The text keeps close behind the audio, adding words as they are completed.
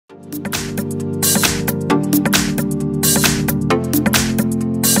I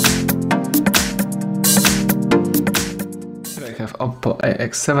have OPPO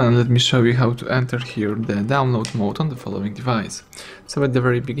AX7 and let me show you how to enter here the download mode on the following device. So at the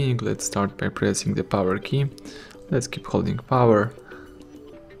very beginning, let's start by pressing the power key. Let's keep holding power,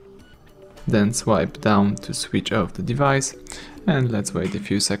 then swipe down to switch off the device, and let's wait a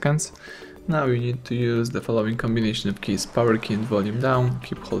few seconds. Now you need to use the following combination of keys: power key and volume down.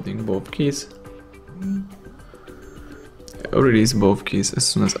 Keep holding both keys. Release both keys as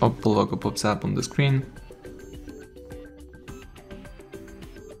soon as OPPO logo pops up on the screen.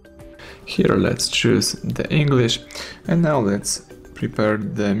 Here let's choose the English, and now let's prepare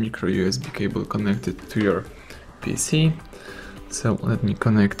the micro USB cable connected to your PC. So let me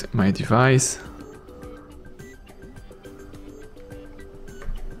connect my device.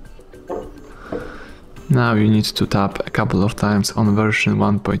 Now you need to tap a couple of times on version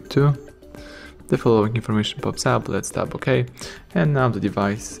 1.2. The following information pops up. Let's tap OK, and now the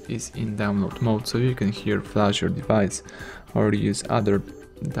device is in download mode, so you can here flash your device or use other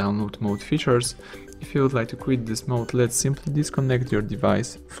download mode features. If you would like to quit this mode, let's simply disconnect your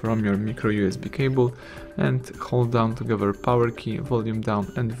device from your micro USB cable and hold down together power key, volume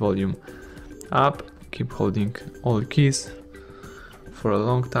down and volume up. Keep holding all keys for a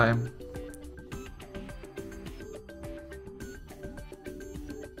long time.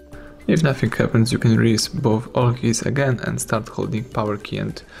 If nothing happens, you can release both all keys again and start holding power key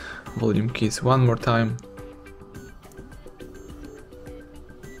and volume keys one more time.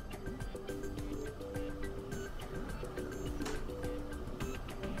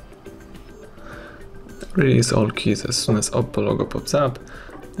 Release all keys as soon as OPPO logo pops up,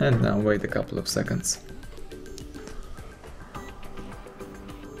 and now wait a couple of seconds.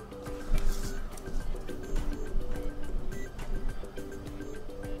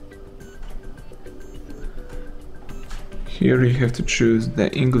 Here you have to choose the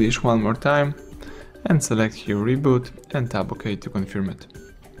English one more time and select here reboot and tap OK to confirm it.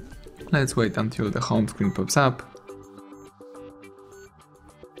 Let's wait until the home screen pops up.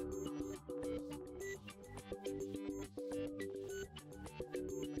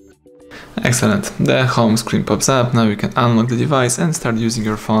 Excellent, the home screen pops up. Now you can unlock the device and start using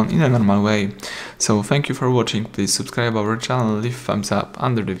your phone in a normal way. So thank you for watching, please subscribe our channel, leave thumbs up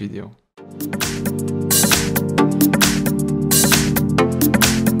under the video.